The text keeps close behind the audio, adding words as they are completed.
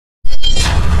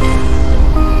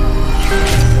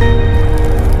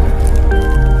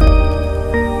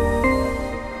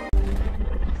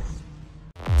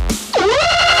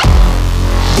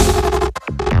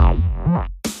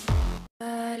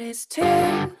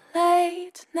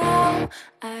late now.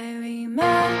 I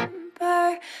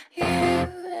remember you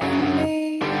and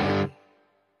me,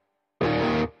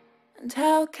 and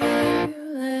how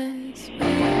careless we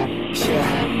were.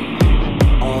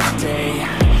 Yeah, all day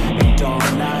and all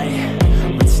night,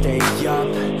 we'd stay up,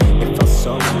 it felt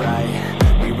so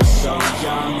right. We were so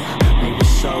young, we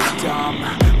were so dumb.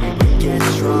 We would get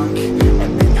drunk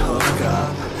and then hook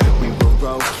up. We were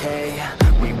okay,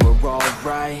 we were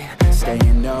alright,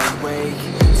 staying awake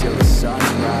till the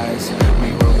sunrise. We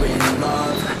were in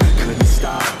love, couldn't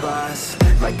stop us,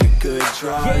 like a good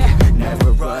drug,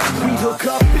 never enough. We'd hook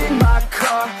up in my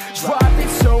car, driving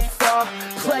so far,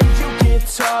 play you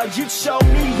guitar, you'd show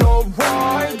me your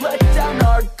art, let down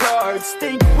our guards,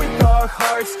 think with our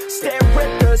hearts, stare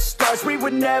at the stars, we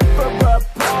were never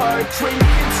apart.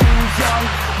 Drinking too young,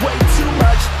 way too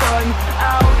much fun,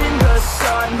 out in the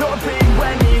sun, hoping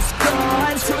when he's gone.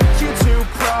 Took you to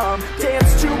prom,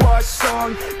 dance to our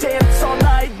song, dance all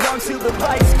night long till the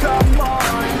lights come on.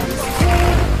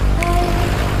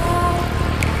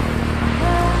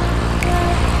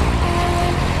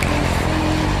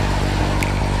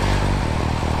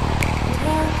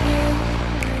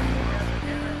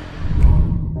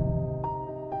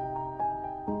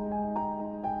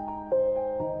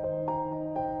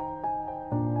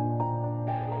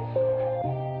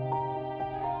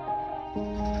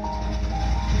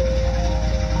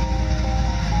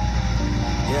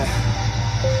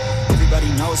 Everybody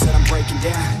knows that I'm breaking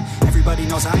down. Everybody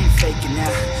knows I ain't faking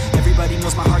now. Everybody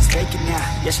knows my heart's vacant now.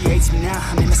 Yeah, she hates me now,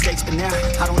 I made mistakes but now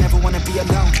I don't ever wanna be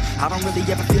alone. I don't really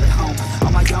ever feel at home.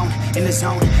 On my own, in the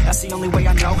zone, that's the only way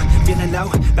I know. Feeling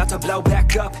low, about to blow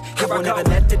back up. I won't ever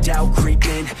let the doubt creep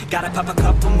in. Gotta pop a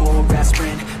couple more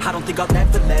aspirin. I don't think I'll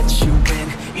ever let you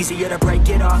in. Easier to break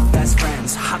it off best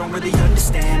friends. I don't really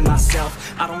understand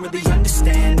myself, I don't really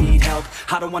understand, need help.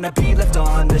 I don't wanna be left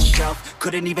on the shelf.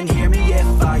 Couldn't even hear me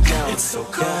if I yelled. It's so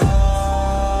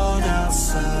cold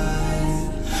outside,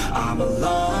 I'm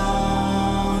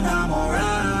alone, I'm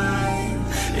alright.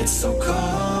 It's so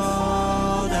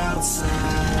cold outside,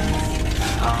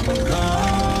 I'm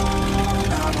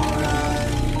alone, I'm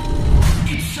alright.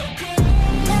 It's so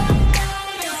cold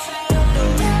outside,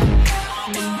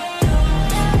 I'm alone.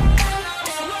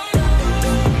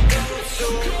 It's so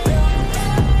cold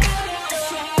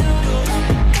outside,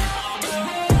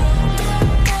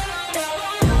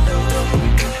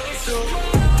 it's so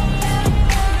cold.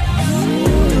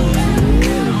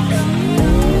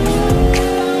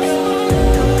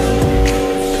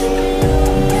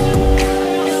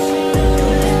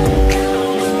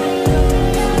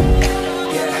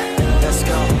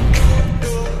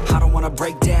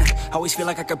 Break down, always feel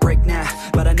like I could break now,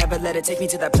 but I never let it take me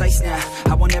to that place now.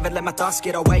 I won't ever let my thoughts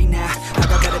get away now. I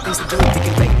got better things to do,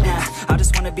 thinking fake now. I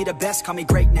just wanna be the best, call me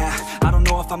great now. I don't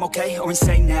know if I'm okay or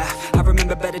insane now. I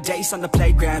remember better days on the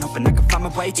playground, hoping I can find my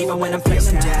way even when I'm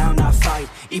feeling down. I fight,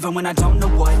 even when I don't know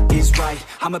what is right.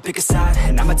 I'ma pick a side,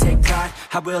 and I'ma take pride.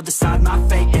 I will decide my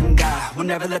fate, and I will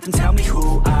never let them tell me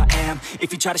who I am.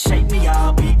 If you try to shape me,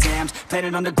 I'll be damned.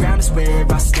 Planet on the ground is where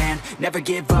I stand. Never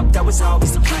give up, that was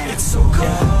always the plan. It's so cold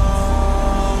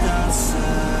outside,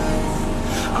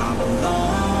 I'm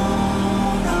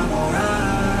alone, I'm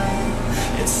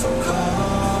alright. It's so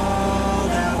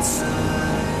cold outside,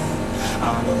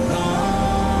 I'm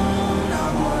alone,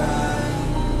 I'm alright.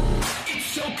 It's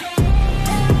so cold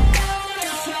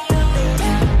outside, I'm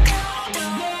alone,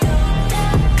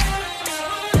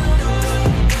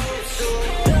 it's so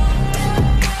cold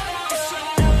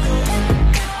outside, I'm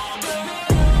alone,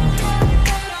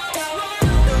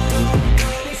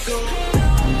 it's so cold.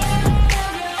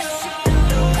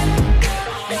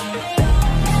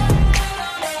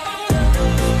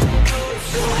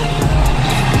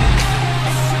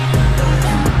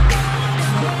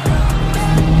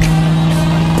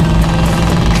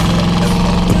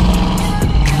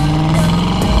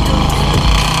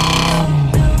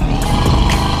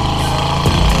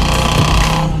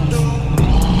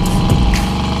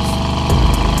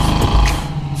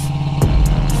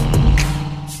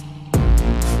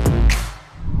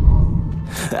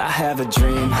 I have a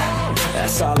dream,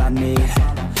 that's all I need.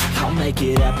 I'll make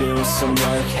it happen with some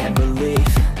work and belief.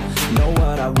 Know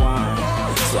what I want,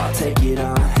 so I'll take it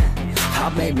on.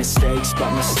 I've made mistakes,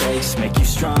 but mistakes make you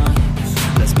strong.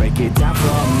 Let's break it down for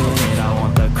a minute. I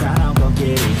want the crown, I'm gon'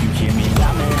 get it. You hear me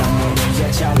loud, man, I'm winning.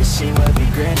 Yeah, Charlie Sheen will be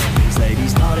grinning. These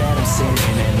ladies know that I'm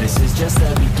sinning, and this is just the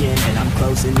beginning. I'm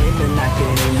closing in the night,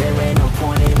 and there ain't no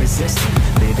point in resisting.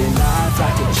 Living life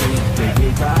like a dream, live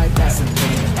it right, that's the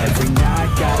thing. Every night,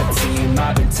 got a team,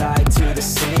 I've been tied to the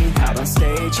scene. Out on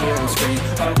stage, hear them scream,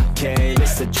 okay,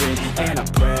 it's a dream. And I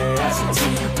pray as a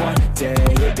team, one day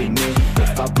it'll be me me.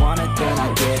 If I want it, then I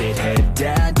get it. Head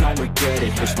down, don't regret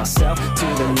it. Push myself to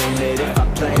the limit. If I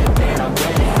play it, then I win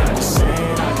it. I just say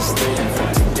it, I just live it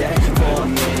for today. For a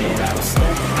minute, I don't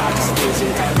stay, I just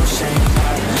visit. Have no shame,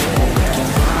 I admit it.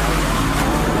 Looking right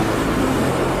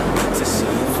to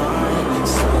see if I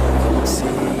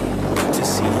succeed, to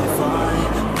see if I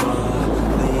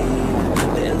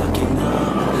believe. They're looking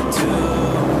up to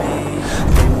me.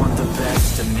 They want the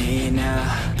best of me now,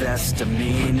 best of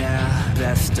me now,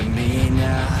 best of me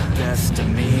now, best of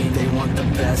me. They want the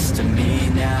best of me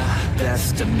now,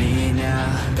 best of me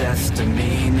now, best of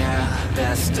me now,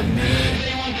 best of me.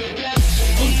 They want the best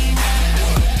of me.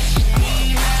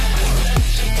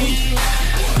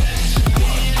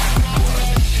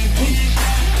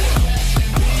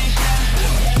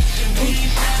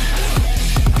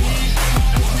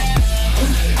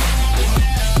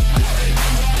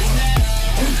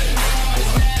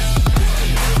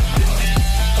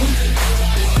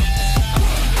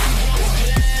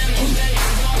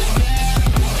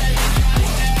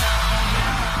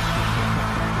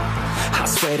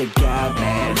 Swear to God,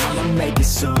 man, I'ma make it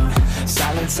soon.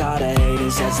 Silence all the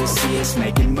haters as they see us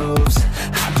making moves.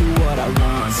 I do what I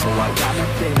want, so I got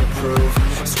nothing to prove.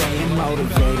 Staying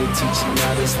motivated, teaching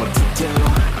others what to do.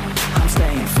 I'm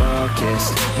staying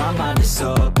focused, my mind is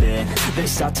open. They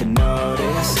start to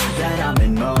notice that I'm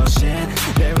in motion.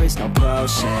 There is no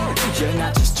potion, you're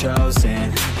not just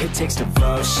chosen. It takes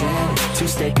devotion to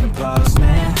stay composed,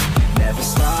 man. Never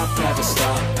stop,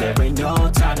 there ain't no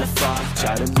time to fall.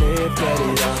 Try to live, get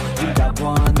it all, you got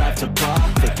one life to ball.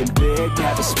 Thinking big,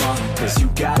 never small, cause you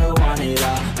gotta want it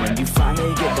all. When you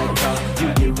finally get that call,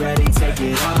 you get ready, take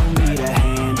it on. Need a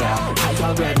handout, I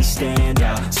already stand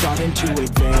out. Starting to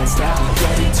advance now,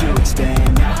 ready to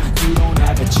expand now. You don't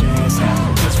have a chance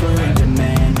now, cause we're in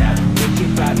demand now.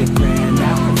 Thinking private grand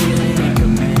now, feeling in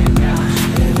command now.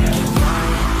 They're looking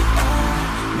right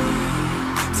at me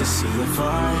to see if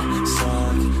I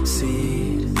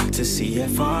succeed, to see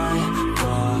if I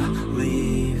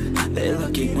believe. They're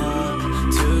looking up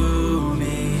to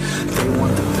me. They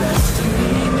want the best of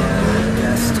me now,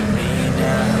 best of me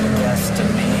now, best of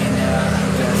me now,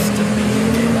 best of me.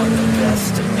 They want the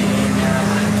best of me now,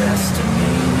 best of me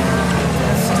now,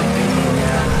 best of me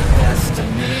now, best of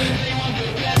me. They want the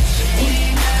best of me.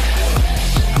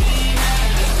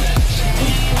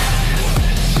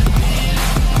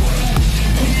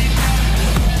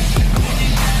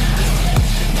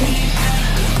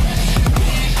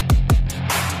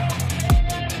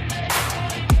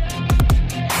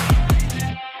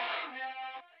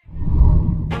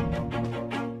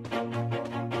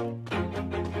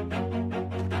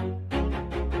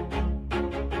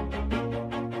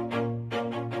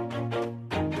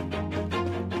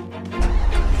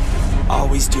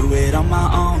 Always do it on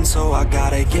my own, so I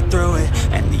gotta get through it.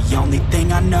 And the only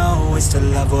thing I know is to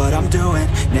love what I'm doing.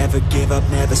 Never give up,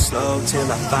 never slow, till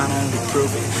I finally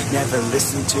prove it. Never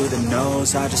listen to the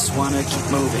no's, I just wanna keep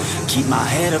moving. Keep my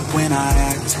head up when I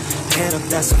act, head up,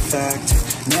 that's a fact.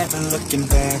 Never looking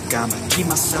back, I'ma keep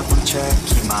myself on track.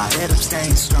 Keep my head up,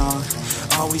 staying strong,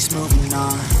 always moving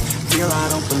on. Feel I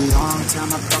don't belong, tell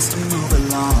my thoughts to move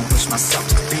along. Push myself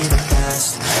to be the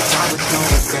best, die with no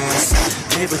regrets.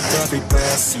 Live with every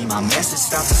breath, see my message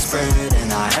start to spread.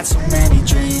 And I had so many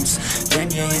dreams, then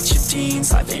you hit your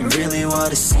teens. Life ain't really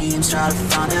what it seems, try to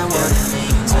find out what it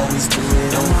means. Always do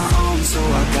it on my own, so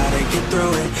I gotta get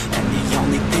through it. And the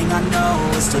only thing I know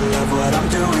is to love what I'm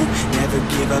doing. Never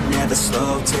give up, never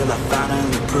slow, till I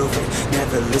finally prove it.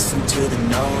 Never listen to the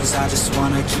no's, I just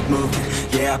wanna keep moving.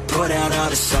 Yeah, I put out all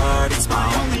this art, it's my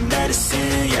only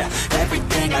medicine. Yeah,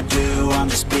 everything I do, I'm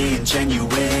just being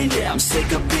genuine. Yeah, I'm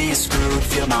sick of being screwed,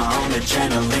 feel my own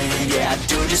adrenaline. Yeah, I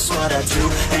do just what I do,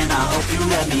 and I hope you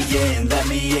let me in,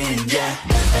 yeah.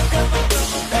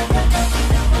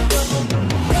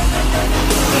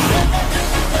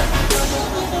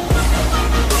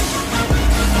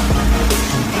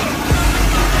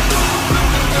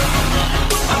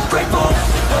 I'm grateful,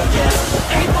 oh yeah,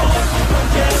 able,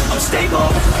 oh yeah, I'm stable,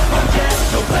 oh yeah,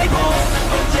 no label,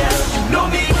 oh yeah, you know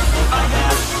me, I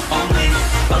have only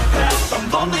a path, I'm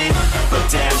lonely, but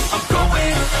damn, I'm going to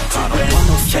win. I don't want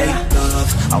no fake love,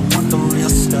 I want the real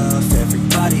stuff.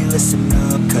 Everybody listen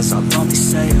up, cause I'll only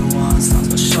say it once. I'm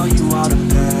gonna show you all the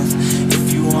path,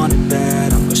 if you want it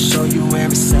bad. I'm gonna show you where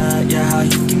it's at, yeah, how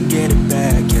you can get it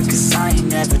back. Yeah, cause I ain't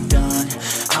never done,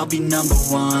 I I'll be number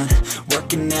one.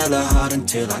 Working hella hard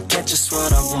until I get just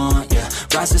what I want, yeah.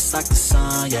 Rises like the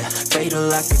sun, yeah. Fatal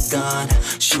like a gun.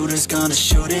 Shooters gonna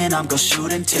shoot and I'm gonna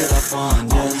shoot until I won,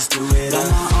 yeah. Always do it on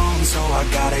my own, so I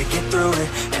gotta get through it.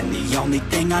 And the only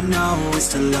thing I know is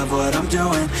to love what I'm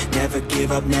doing. Never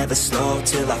give up, never slow,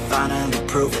 till I finally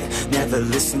prove it. Never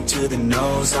listen to the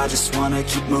no's, I just wanna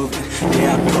keep moving.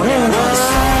 Yeah, I put out all the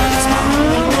songs, it's my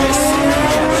only medicine,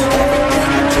 yeah. Everything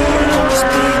I do, I'm just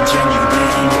being genuine.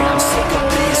 Yeah, I'm sick of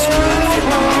this room, feel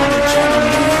my own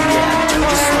adrenaline. Yeah, I do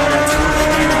just what I do,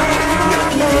 and I hope you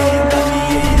let me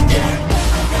in, yeah.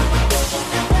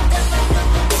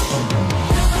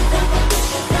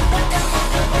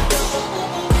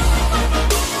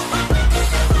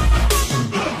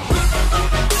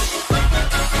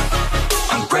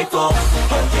 I'm grateful,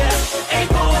 oh yeah,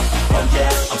 able, oh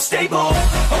yeah, I'm stable,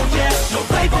 oh yeah, no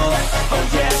label, oh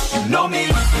yeah, you know me,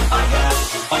 I have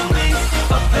only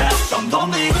a path, I'm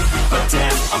lonely, but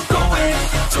damn, I'm going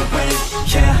to win,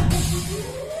 yeah.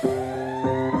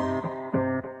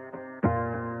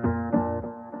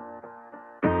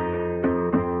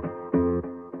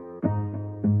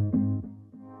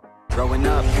 Growing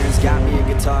up, parents got me a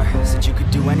guitar. Said you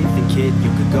could do anything, kid,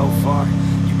 you could go far.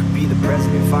 You could be the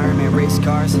president, fireman, race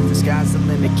cars. The sky's the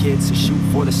limit, kid, so shoot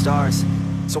for the stars.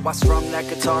 So I strummed that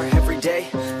guitar every day.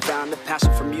 Found the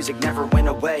passion for music never went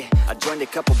away. I joined a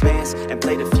couple bands and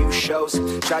played a few shows.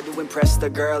 Tried to impress the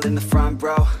girl in the front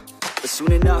row. But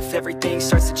soon enough, everything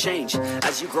starts to change.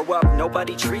 As you grow up,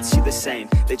 nobody treats you the same.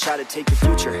 They try to take your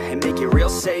future and make it real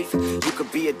safe. You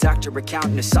could be a doctor,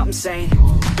 accountant, or something sane.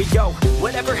 But yo,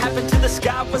 whatever happened to the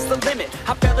sky was the limit.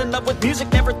 I fell in love with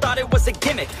music, never thought it was a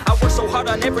gimmick. I worked so hard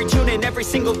on every tune and every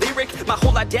single lyric. My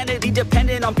whole identity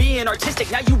depended on being artistic.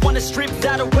 Now you wanna strip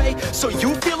that away, so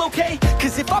you feel okay?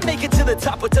 Cause if I make it to the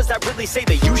top, what does that really say?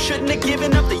 That you shouldn't have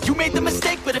given up, that you made the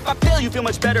mistake? But if I fail, you feel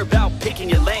much better about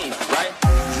picking your lane, right?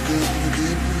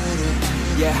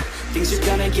 Yeah, things are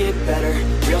gonna get better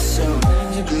real soon.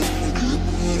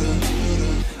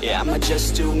 Yeah, I'ma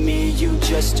just do me, you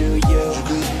just do you.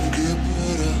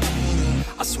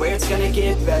 I swear it's gonna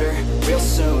get better real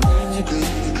soon.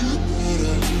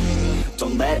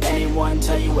 Don't let anyone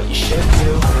tell you what you should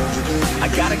do. I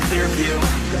got a clear view,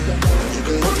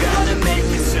 we're gonna make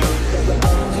it soon.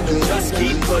 Just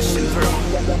keep pushing through.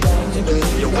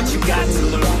 You're what you got to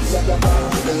lose.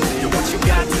 You're what you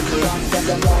got to lose.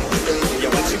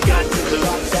 You're what you got to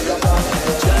lose.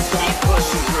 Just keep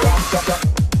pushing through.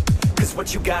 Cause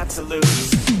what you got to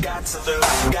lose, got to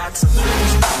lose, got to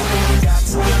lose, got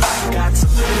to lose, got to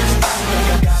lose,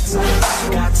 got to lose,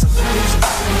 got to lose,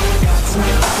 got to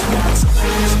lose, got to lose,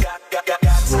 got to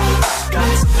lose, got to lose,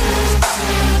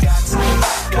 got to lose, got to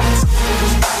lose, got to lose,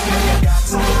 got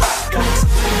to lose,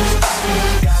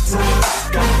 got to lose.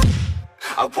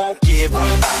 I won't give up,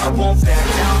 I won't back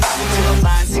down till the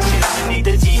line 6 feet underneath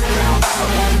the deep ground. I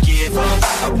won't give up,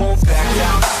 I won't back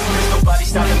down. There's nobody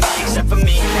stopping me except for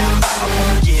me now. I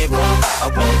won't give up, I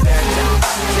won't back down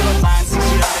till the line 6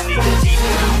 feet underneath the deep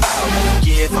ground. I won't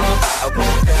give up, I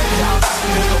won't back down.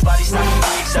 There's nobody stopping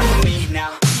me except for me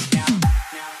now.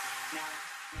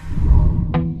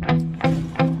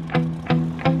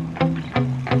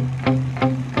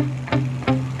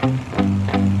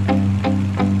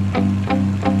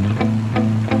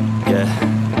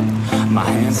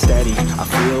 Steady, I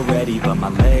feel ready, but my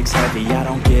legs heavy, I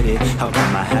don't get it. How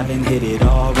come I haven't hit it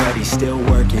already? Still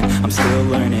working, I'm still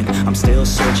learning, I'm still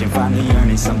searching, finally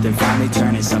earning something, finally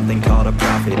turning something called a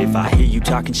profit. If I hear you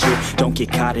talking shit, don't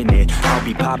get caught in it. I'll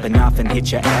be popping off and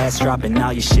hit your ass, dropping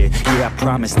all your shit. Yeah, I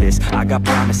promise this, I got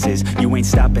promises, you ain't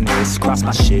stopping this. Cross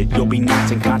my shit, you'll be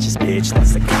knocked unconscious, bitch.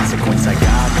 That's the consequence, I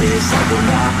got this, I will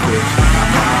not quit.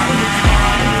 I'm on it,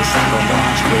 honest, I'm gonna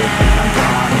launch quick, and I'm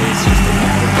gone. It's just a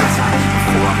matter of time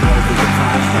before I'm over the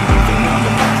climb. I'm moving on to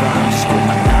my prime, just quit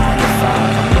my 9 to 5.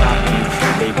 I'm rocking,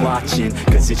 they watching,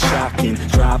 cause it's shocking.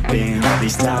 Dropping all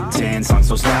these top 10 songs,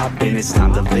 so stopping. It's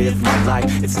time to live my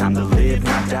life, it's time to live,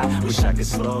 not die. Wish I could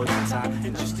slow down time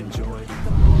and just enjoy.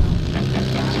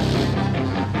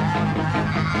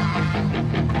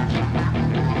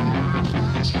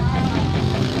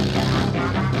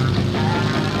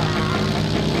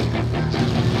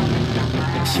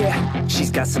 Yeah,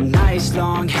 she's got some nice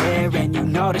long hair, and you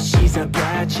know that she's a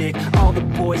bad chick. All the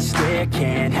boys stare,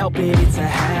 can't help it, it's a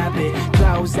habit.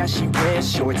 Clothes that she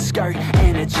wears, short skirt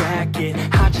and a jacket.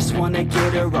 I just wanna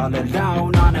get her all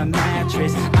alone on a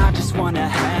mattress. I just wanna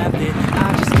have it,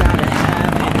 I just gotta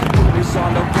have it. Rumors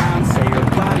all around say her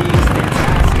body is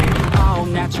fantastic. Oh,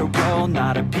 now natural,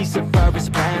 not a piece of fur is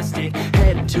plastic.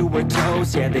 Head to her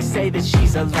toes, yeah, they say that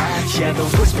she's a latch. Yeah, the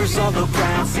whispers all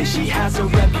around say she has a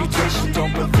reputation.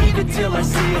 Don't believe it till I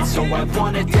see it, so I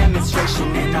want a demonstration.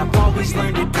 And I've always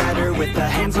learned it better with a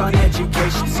hands-on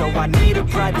education. So I need a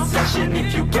private session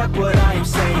if you get what I am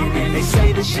saying. And they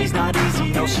say that she's not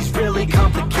easy, no, she's really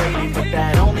complicated, but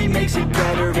that only makes it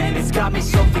better, and it's got me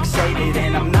so fixated.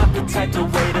 And I'm not the type to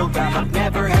wait around, I've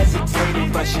never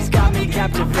hesitated, but she's got me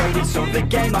captivated, so the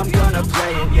game, I'm gonna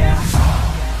play it, yeah.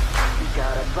 She's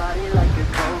got a body like a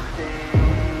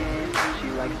coaxin'. She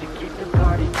likes to keep the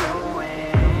party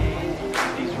going.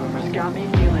 These rumors got me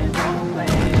feeling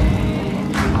lonely.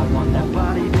 I want that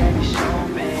body, baby, show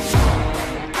me.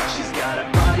 She's got a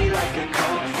body like a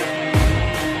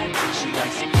coaxin'. She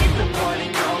likes to keep the party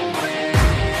going.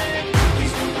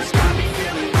 These rumors got me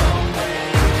feeling lonely.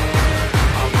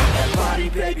 I want that body,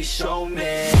 baby, show me.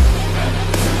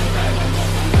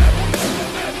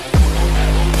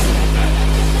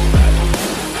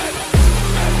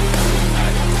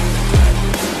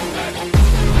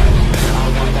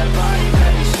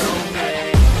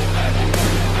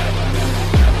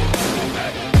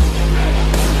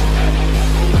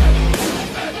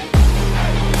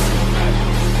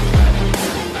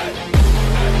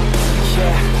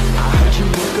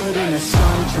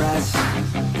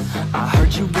 I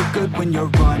heard you look good when you're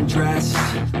undressed.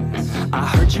 I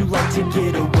heard you like to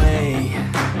get away.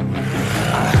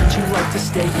 I heard you like to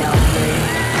stay out late.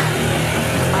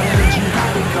 I heard you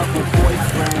had a couple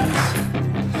boyfriends.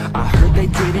 I heard they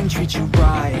didn't treat you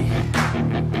right.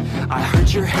 I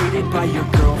heard you're hated by your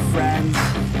girlfriends,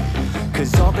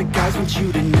 'cause all the guys want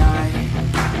you tonight.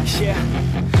 Yeah,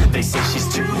 they say she's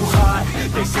too hot,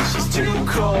 they say she's too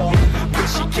cold. Where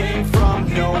she came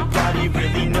from, nobody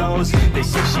really knows. They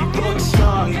say she looks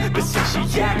young, but say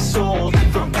she acts old.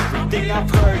 From everything I've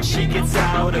heard, she gets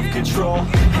out of control.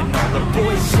 And all the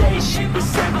boys say she was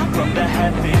sent from the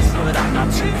heavens, but I'm not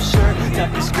too sure that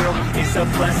this girl is a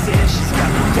blessing. She's got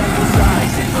the devil's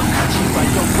eyes and look at you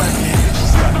like a weapon.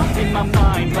 She's stuck in my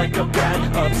mind like a bad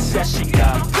obsession.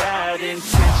 Got bad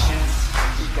intentions.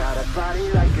 She's got a body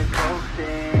like a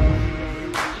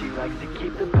coaxin'. She likes to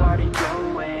keep the party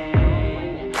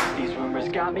going. These rumors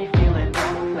got me feeling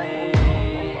lonely.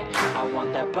 I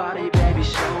want that body, baby,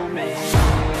 show me.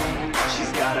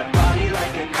 She's got a body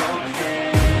like a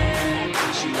coaxin'.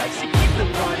 She likes to keep the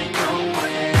party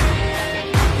going.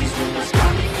 These rumors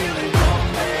got me feeling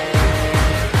lonely.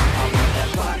 I want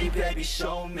that body, baby,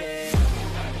 show me.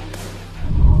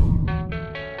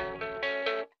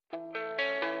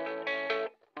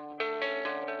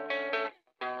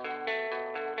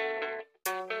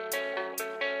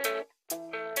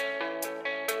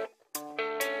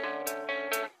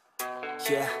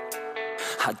 Yeah,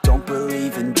 I don't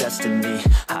believe in destiny,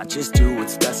 I just do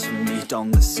what's best for me.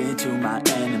 Don't listen to my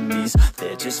enemies,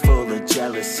 they're just full of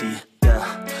jealousy. Yeah,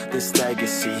 this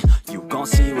legacy, you gon'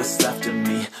 see what's left of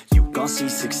me. You gon' see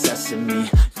success in me,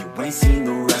 you ain't seen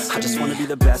the rest of me. I just wanna be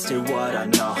the best at what I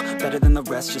know, better than the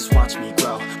rest, just watch me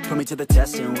grow. Put me to the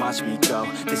test and watch me go.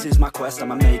 This is my quest,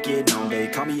 I'ma make it known. They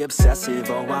call me obsessive,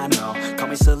 oh I know. Call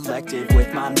me selective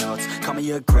with my notes, call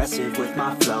me aggressive with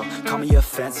my flow, call me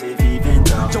offensive even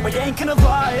though Joe, I ain't gonna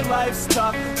lie, life's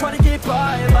tough. Try to get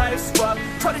by, life's rough.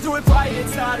 Try to do it right,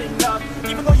 it's not enough.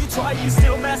 Even though you try, you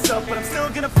still mess up. But I'm still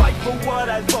gonna fight for what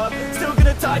I love. Still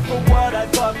gonna die for what I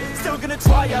love. Still gonna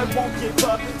try, I won't give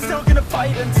up. Still gonna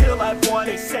fight until I've won.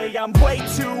 They say I'm way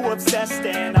too obsessed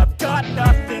and I've got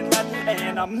nothing left,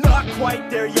 and I'm not quite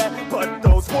there yet, but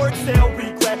those words they'll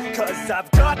regret, 'cause I've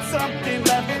got something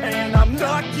left and I'm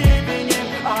not giving in.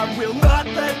 I will not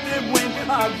let them win,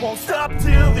 I won't stop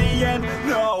till the end,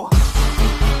 no.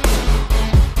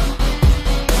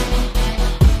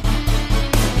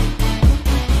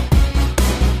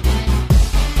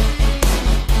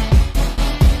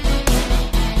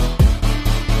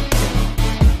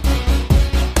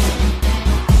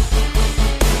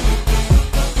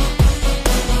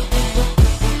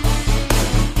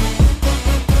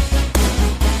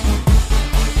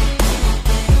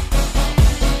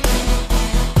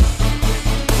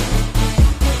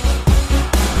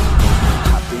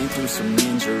 Some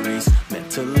injuries,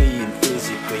 mentally and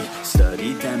physically.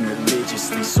 Study them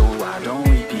religiously so I don't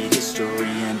repeat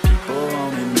history. And people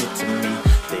won't admit to me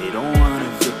they don't want a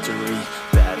victory.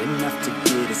 Bad enough to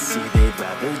get a C, they'd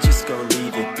rather just go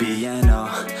leave it be. And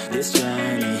oh, this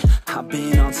journey I've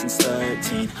been on since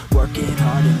 13, working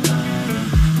hard and